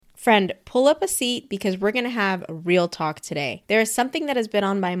Friend, pull up a seat because we're going to have a real talk today. There is something that has been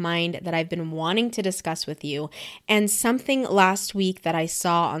on my mind that I've been wanting to discuss with you, and something last week that I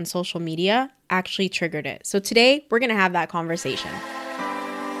saw on social media actually triggered it. So today, we're going to have that conversation.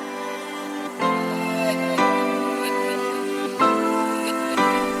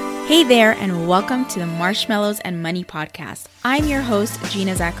 Hey there, and welcome to the Marshmallows and Money podcast. I'm your host,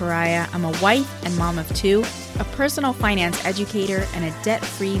 Gina Zachariah. I'm a wife and mom of two, a personal finance educator, and a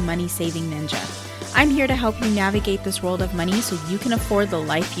debt-free money-saving ninja. I'm here to help you navigate this world of money so you can afford the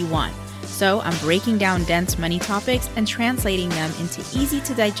life you want. So I'm breaking down dense money topics and translating them into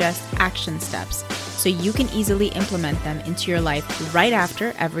easy-to-digest action steps so you can easily implement them into your life right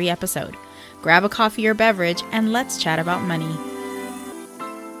after every episode. Grab a coffee or beverage, and let's chat about money.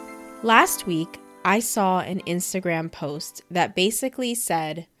 Last week, I saw an Instagram post that basically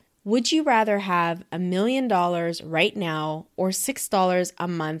said, would you rather have $1 million right now or $6 a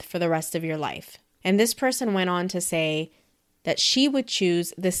month for the rest of your life? And this person went on to say that she would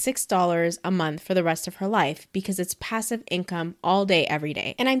choose the $6 a month for the rest of her life because it's passive income all day, every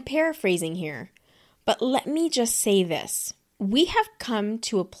day. And I'm paraphrasing here, but let me just say this. We have come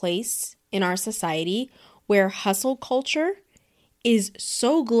to a place in our society where hustle culture is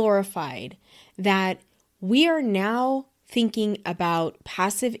so glorified that we are now thinking about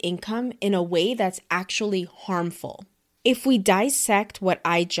passive income in a way that's actually harmful. If we dissect what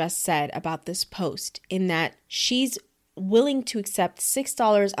I just said about this post, in that she's willing to accept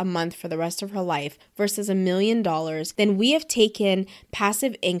 $6 a month for the rest of her life versus $1 million, then we have taken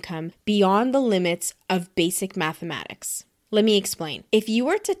passive income beyond the limits of basic mathematics. Let me explain. If you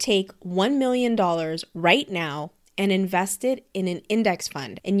were to take $1 million right now and invest it in an index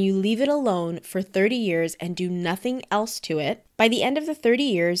fund, and you leave it alone for 30 years and do nothing else to it, by the end of the 30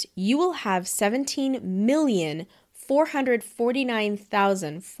 years, you will have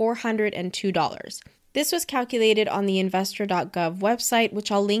 $17,449,402. This was calculated on the investor.gov website,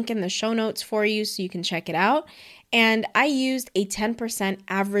 which I'll link in the show notes for you so you can check it out. And I used a 10%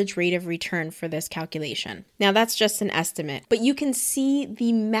 average rate of return for this calculation. Now, that's just an estimate, but you can see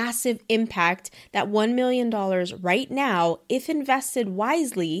the massive impact that $1 million right now, if invested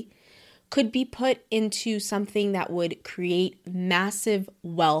wisely, could be put into something that would create massive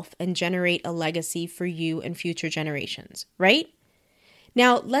wealth and generate a legacy for you and future generations, right?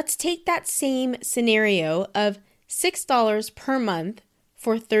 Now, let's take that same scenario of $6 per month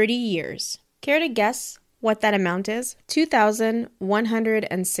for 30 years. Care to guess what that amount is?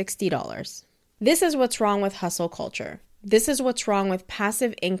 $2,160. This is what's wrong with hustle culture. This is what's wrong with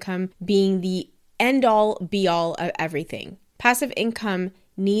passive income being the end-all, be-all of everything. Passive income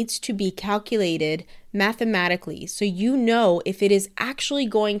needs to be calculated mathematically so you know if it is actually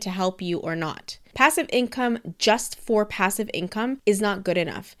going to help you or not. Passive income just for passive income is not good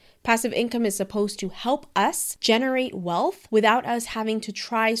enough. Passive income is supposed to help us generate wealth without us having to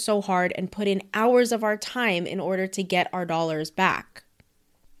try so hard and put in hours of our time in order to get our dollars back.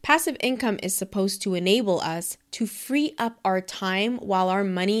 Passive income is supposed to enable us to free up our time while our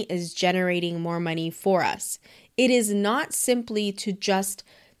money is generating more money for us. It is not simply to just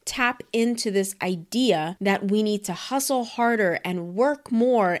tap into this idea that we need to hustle harder and work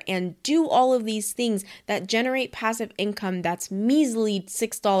more and do all of these things that generate passive income that's measly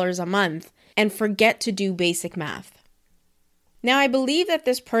 $6 a month and forget to do basic math. Now, I believe that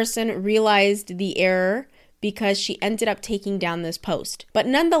this person realized the error because she ended up taking down this post. But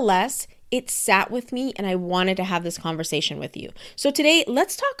nonetheless, it sat with me and I wanted to have this conversation with you. So today,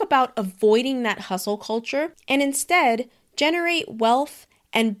 let's talk about avoiding that hustle culture and instead generate wealth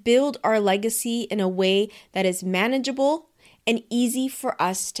and build our legacy in a way that is manageable and easy for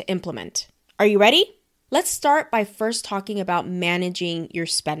us to implement. Are you ready? Let's start by first talking about managing your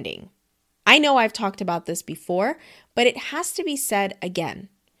spending. I know I've talked about this before, but it has to be said again.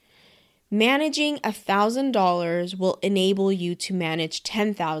 Managing $1,000 will enable you to manage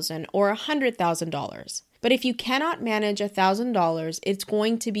 $10,000 or $100,000. But if you cannot manage $1,000, it's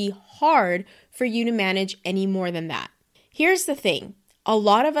going to be hard for you to manage any more than that. Here's the thing. A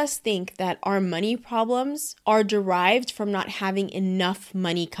lot of us think that our money problems are derived from not having enough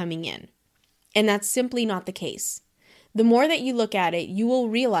money coming in. And that's simply not the case. The more that you look at it, you will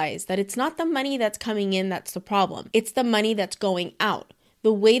realize that it's not the money that's coming in that's the problem. It's the money that's going out.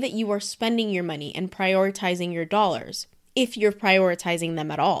 The way that you are spending your money and prioritizing your dollars, if you're prioritizing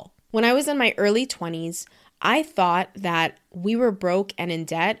them at all. When I was in my early 20s, I thought that we were broke and in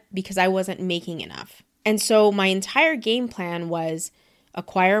debt because I wasn't making enough. And so my entire game plan was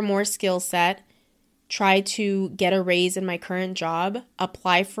acquire more skill set, try to get a raise in my current job,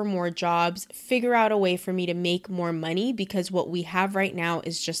 apply for more jobs, figure out a way for me to make more money because what we have right now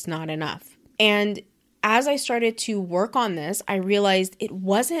is just not enough. And as I started to work on this, I realized it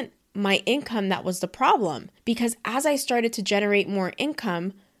wasn't my income that was the problem, because as I started to generate more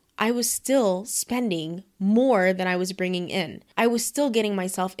income, I was still spending more than I was bringing in. I was still getting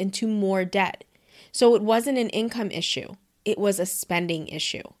myself into more debt. So it wasn't an income issue. It was a spending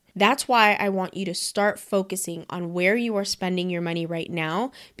issue. That's why I want you to start focusing on where you are spending your money right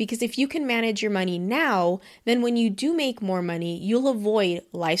now, because if you can manage your money now, then when you do make more money, you'll avoid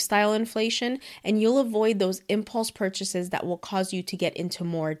lifestyle inflation and you'll avoid those impulse purchases that will cause you to get into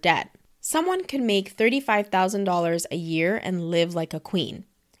more debt. Someone can make $35,000 a year and live like a queen,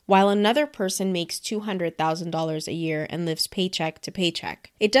 while another person makes $200,000 a year and lives paycheck to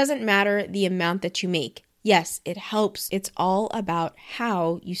paycheck. It doesn't matter the amount that you make. Yes, it helps. It's all about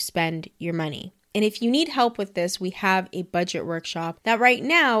how you spend your money. And if you need help with this, we have a budget workshop that right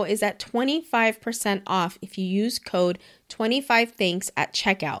now is at 25% off if you use code 25thanks at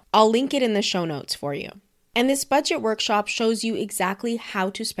checkout. I'll link it in the show notes for you. And this budget workshop shows you exactly how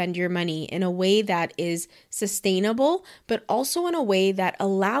to spend your money in a way that is sustainable, but also in a way that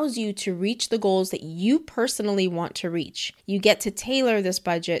allows you to reach the goals that you personally want to reach. You get to tailor this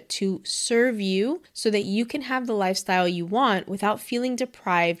budget to serve you so that you can have the lifestyle you want without feeling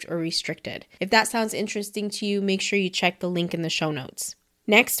deprived or restricted. If that sounds interesting to you, make sure you check the link in the show notes.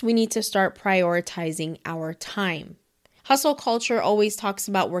 Next, we need to start prioritizing our time. Hustle culture always talks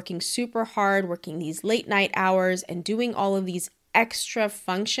about working super hard, working these late night hours, and doing all of these extra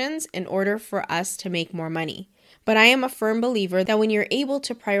functions in order for us to make more money. But I am a firm believer that when you're able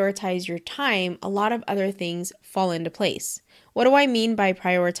to prioritize your time, a lot of other things fall into place. What do I mean by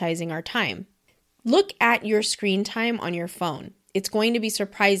prioritizing our time? Look at your screen time on your phone. It's going to be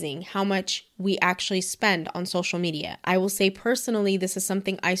surprising how much we actually spend on social media. I will say personally, this is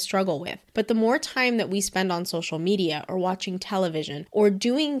something I struggle with. But the more time that we spend on social media or watching television or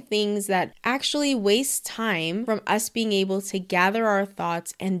doing things that actually waste time from us being able to gather our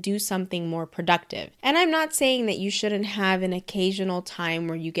thoughts and do something more productive. And I'm not saying that you shouldn't have an occasional time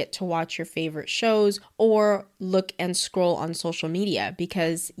where you get to watch your favorite shows or look and scroll on social media,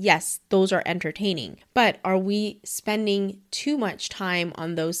 because yes, those are entertaining. But are we spending too much time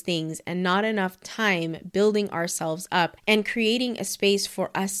on those things and not enough time building ourselves up and creating a space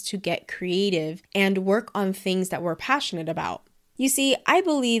for us to get creative and work on things that we're passionate about? You see, I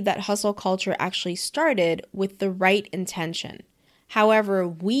believe that hustle culture actually started with the right intention. However,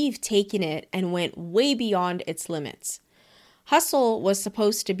 we've taken it and went way beyond its limits. Hustle was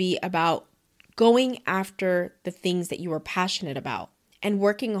supposed to be about going after the things that you were passionate about and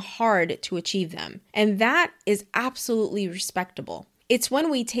working hard to achieve them. And that is absolutely respectable. It's when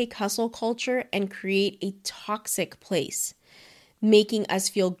we take hustle culture and create a toxic place, making us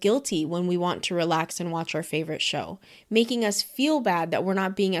feel guilty when we want to relax and watch our favorite show, making us feel bad that we're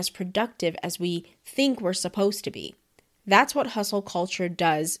not being as productive as we think we're supposed to be. That's what hustle culture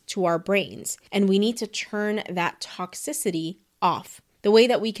does to our brains, and we need to turn that toxicity off. The way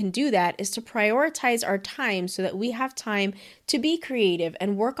that we can do that is to prioritize our time so that we have time to be creative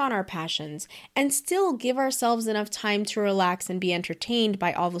and work on our passions and still give ourselves enough time to relax and be entertained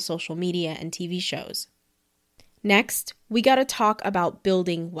by all the social media and TV shows. Next, we got to talk about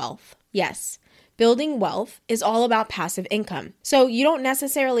building wealth. Yes, building wealth is all about passive income. So you don't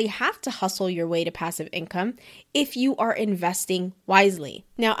necessarily have to hustle your way to passive income if you are investing wisely.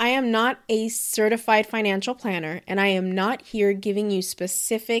 Now, I am not a certified financial planner, and I am not here giving you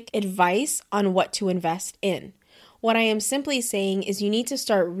specific advice on what to invest in. What I am simply saying is you need to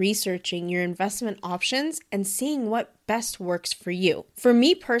start researching your investment options and seeing what best works for you. For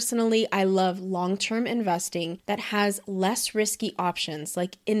me personally, I love long-term investing that has less risky options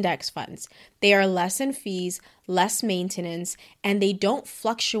like index funds. They are less in fees, less maintenance, and they don't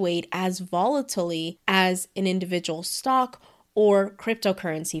fluctuate as volatilely as an individual stock or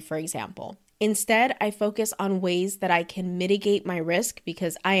cryptocurrency, for example. Instead, I focus on ways that I can mitigate my risk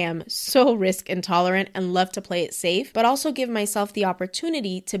because I am so risk intolerant and love to play it safe, but also give myself the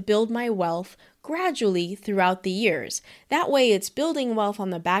opportunity to build my wealth gradually throughout the years. That way, it's building wealth on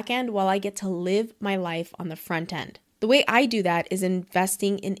the back end while I get to live my life on the front end. The way I do that is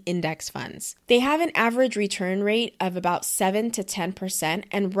investing in index funds. They have an average return rate of about 7 to 10%,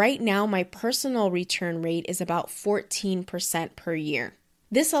 and right now my personal return rate is about 14% per year.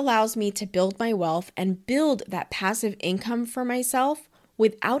 This allows me to build my wealth and build that passive income for myself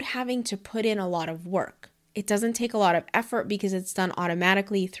without having to put in a lot of work. It doesn't take a lot of effort because it's done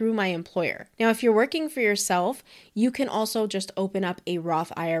automatically through my employer. Now, if you're working for yourself, you can also just open up a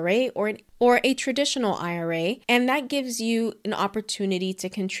Roth IRA or a traditional IRA, and that gives you an opportunity to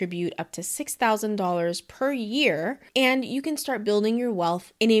contribute up to $6,000 per year, and you can start building your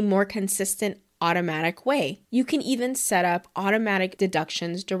wealth in a more consistent automatic way. You can even set up automatic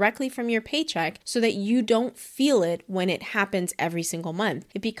deductions directly from your paycheck so that you don't feel it when it happens every single month.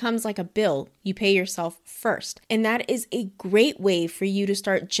 It becomes like a bill. You pay yourself first. And that is a great way for you to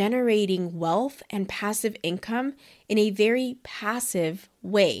start generating wealth and passive income in a very passive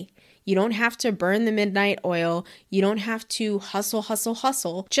way. You don't have to burn the midnight oil. You don't have to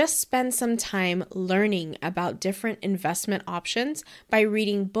hustle. Just spend some time learning about different investment options by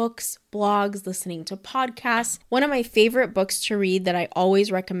reading books, blogs, listening to podcasts. One of my favorite books to read that I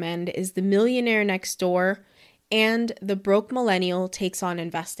always recommend is The Millionaire Next Door and The Broke Millennial Takes on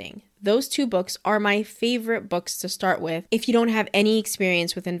Investing. Those two books are my favorite books to start with if you don't have any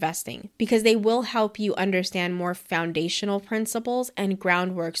experience with investing, because they will help you understand more foundational principles and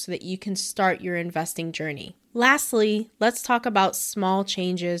groundwork so that you can start your investing journey. Lastly, let's talk about small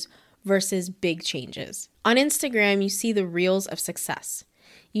changes versus big changes. On Instagram, you see the reels of success.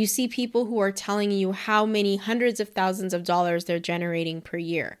 You see people who are telling you how many hundreds of thousands of dollars they're generating per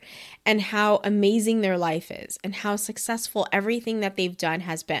year and how amazing their life is and how successful everything that they've done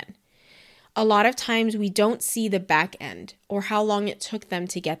has been. A lot of times we don't see the back end or how long it took them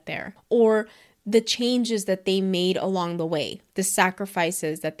to get there or the changes that they made along the way, the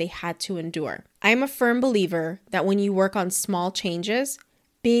sacrifices that they had to endure. I am a firm believer that when you work on small changes,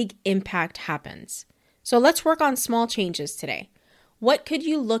 big impact happens. So let's work on small changes today. What could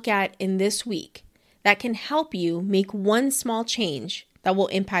you look at in this week that can help you make one small change that will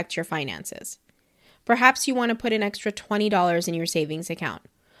impact your finances? Perhaps you want to put an extra $20 in your savings account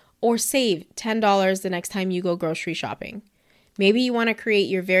or save $10 the next time you go grocery shopping. Maybe you want to create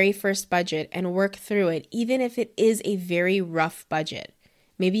your very first budget and work through it, even if it is a very rough budget.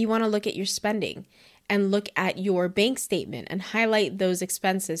 Maybe you want to look at your spending and look at your bank statement and highlight those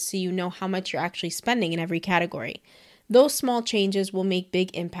expenses so you know how much you're actually spending in every category. Those small changes will make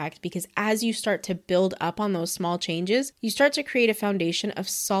big impact because as you start to build up on those small changes, you start to create a foundation of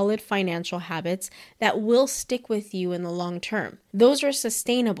solid financial habits that will stick with you in the long term. Those are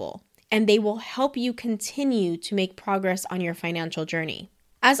sustainable and they will help you continue to make progress on your financial journey.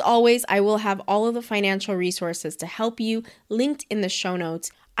 As always, I will have all of the financial resources to help you linked in the show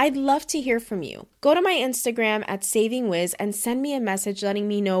notes. I'd love to hear from you. Go to my Instagram at SavingWiz and send me a message letting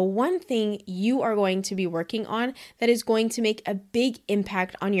me know one thing you are going to be working on that is going to make a big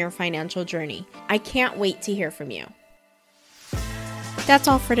impact on your financial journey. I can't wait to hear from you. That's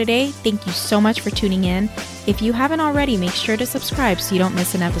all for today. Thank you so much for tuning in. If you haven't already, make sure to subscribe so you don't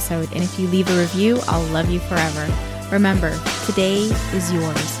miss an episode. And if you leave a review, I'll love you forever. Remember, today is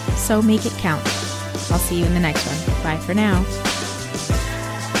yours, so make it count. I'll see you in the next one. Bye for now.